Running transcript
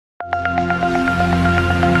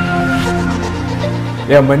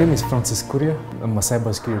Yeah, my name is Kuria. I'm a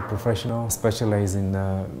cybersecurity professional, specialized in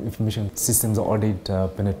information systems audit,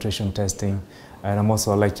 penetration testing, and I'm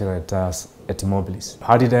also a lecturer at eMobilis.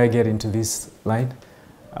 How did I get into this line?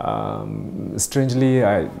 Strangely,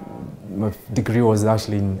 my degree was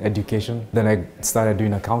actually in education. Then I started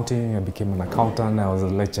doing accounting. I became an accountant. I was a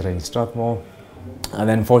lecturer in Strathmore. And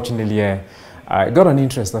then fortunately, I got an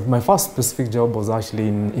interest. My first specific job was actually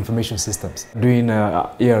in information systems, doing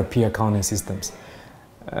ERP accounting systems.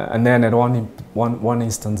 And then at one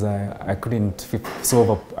instance, I couldn't solve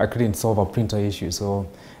a printer issue. So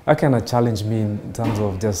that kind of challenged me in terms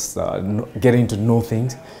of just getting to know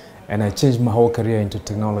things. And I changed my whole career into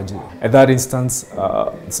technology. At that instance,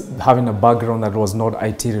 having a background that was not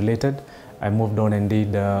IT related, I moved on and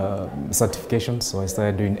did certifications. So I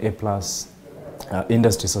started doing A+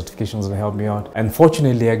 industry certifications that helped me out. And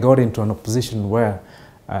fortunately, I got into a position where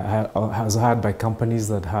I was hired by companies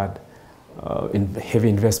that had heavy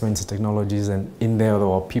investments in technologies, and in there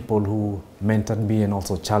were people who mentored me and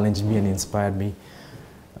also challenged me and inspired me.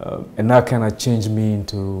 And that kind of changed me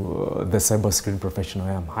into the cybersecurity professional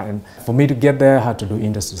I am. And for me to get there, I had to do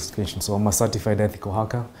industry certification. So I'm a certified ethical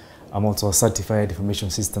hacker. I'm also a certified information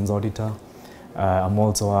systems auditor. I'm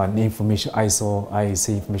also an ISO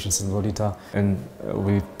IEC information systems auditor. And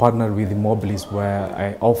we partnered with eMobilis, where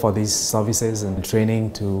I offer these services and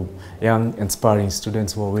training to young, inspiring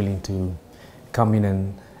students who are willing to come in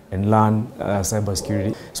and learn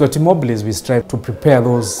cybersecurity. So at eMobilis, we strive to prepare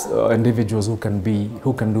those individuals who can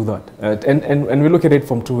do that. And we look at it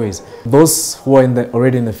from two ways. Those who are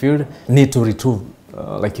already in the field need to retool.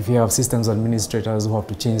 Like if you have systems administrators who have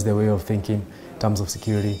to change their way of thinking in terms of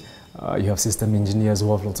security, you have system engineers who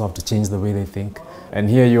also have to change the way they think. And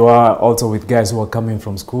here you are also with guys who are coming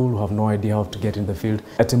from school who have no idea how to get in the field.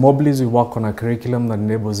 At eMobilis, we work on a curriculum that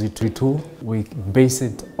enables you to retool. We base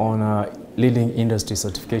it on leading industry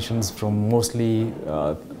certifications from majorly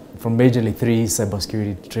 3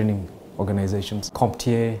 cybersecurity training organizations.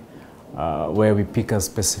 CompTIA, where we pick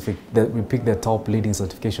the top leading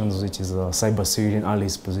certifications, which is a cybersecurity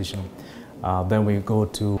analyst position. Then we go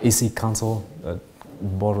to EC Council,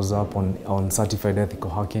 borrows up on certified ethical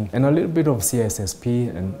hacking, and a little bit of CISSP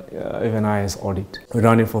and even IS audit. We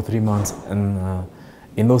run it for 3 months, and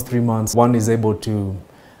in those 3 months, one is able to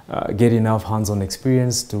get enough hands-on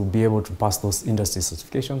experience to be able to pass those industry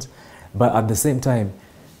certifications. But at the same time,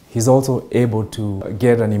 he's also able to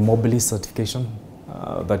get an eMobilis certification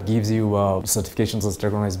that gives you certifications that's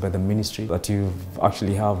recognized by the ministry that you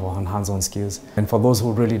actually have on hands-on skills. And for those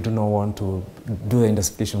who really do not want to do the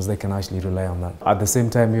industry certifications, they can actually rely on that. At the same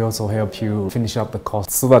time, we also help you finish up the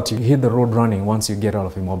course so that you hit the road running once you get out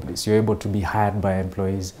of eMobilis. You're able to be hired by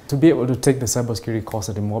employees. To be able to take the cybersecurity course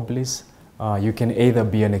at eMobilis, you can either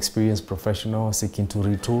be an experienced professional seeking to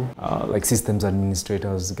retool, like systems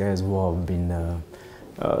administrators, guys who have been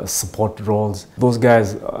support roles. Those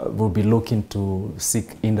guys will be looking to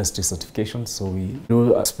seek industry certifications, so we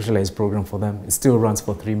do a specialized program for them. It still runs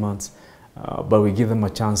for 3 months, but we give them a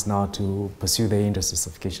chance now to pursue their industry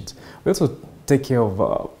certifications. We also take care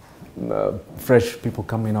of fresh people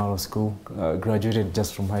coming out of school, graduated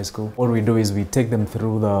just from high school. What we do is we take them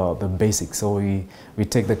through the basics. So we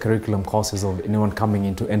take the curriculum courses of anyone coming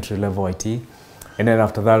into entry-level IT. And then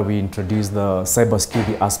after that, we introduce the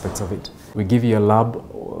cybersecurity aspects of it. We give you a lab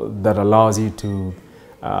that allows you to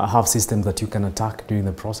have systems that you can attack during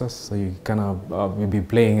the process. So you will be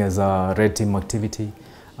playing as a red team activity.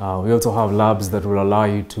 We also have labs that will allow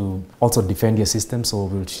you to also defend your system. So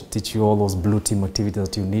we'll teach you all those blue team activities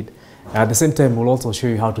that you need. At the same time, we'll also show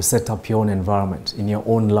you how to set up your own environment in your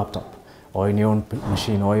own laptop or in your own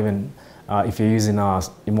machine, or even if you're using our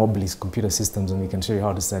eMobilis computer systems, and we can show you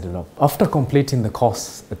how to set it up. After completing the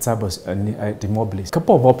course at eMobilis, a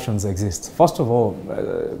couple of options exist. First of all,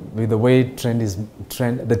 with the way the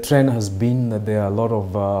trend has been that there are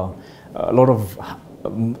a lot of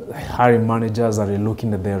hiring managers are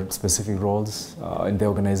looking at their specific roles in their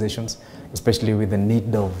organizations, especially with the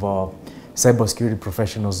need of cybersecurity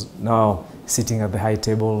professionals now sitting at the high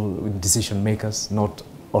table with decision makers, not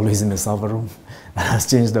always in the server room. That has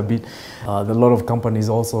changed a bit. A lot of companies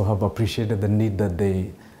also have appreciated the need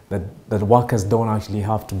that workers don't actually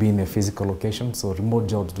have to be in their physical location, so remote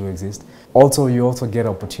jobs do exist. Also, you also get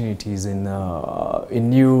opportunities in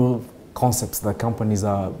new concepts that companies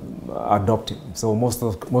are adopting. So most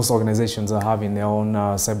organizations are having their own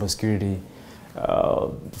cybersecurity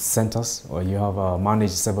centers, or you have a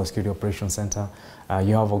managed cybersecurity operations center.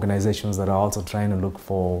 You have organizations that are also trying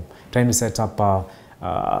to set up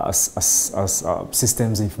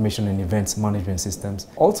systems, information and events management systems.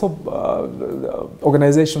 Also,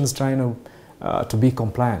 organizations trying to to be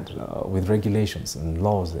compliant with regulations and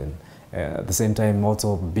laws, and at the same time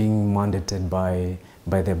also being mandated by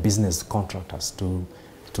their business contractors to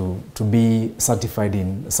be certified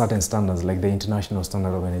in certain standards like the international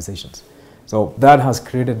standard organizations. So that has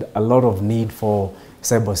created a lot of need for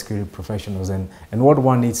cybersecurity professionals, and what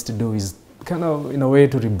one needs to do is kind of in a way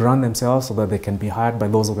to rebrand themselves so that they can be hired by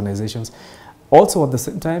those organizations. Also at the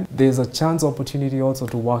same time, there's a chance opportunity also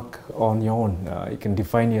to work on your own. You can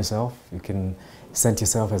define yourself, you can set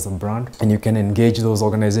yourself as a brand, and you can engage those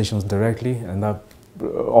organizations directly, and that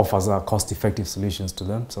offers cost-effective solutions to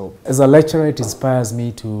them. So as a lecturer, it inspires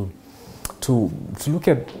me to look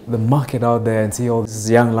at the market out there and see all these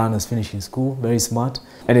young learners finishing school, very smart,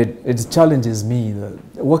 and it challenges me that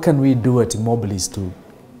what can we do at eMobilis to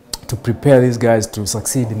prepare these guys to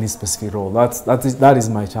succeed in this specific role. That is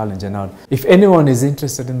my challenge. And if anyone is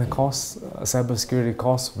interested in the course, cybersecurity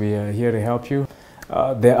course, we are here to help you.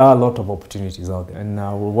 There are a lot of opportunities out there, and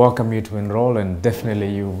we'll welcome you to enroll, and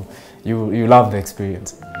definitely you love the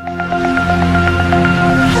experience.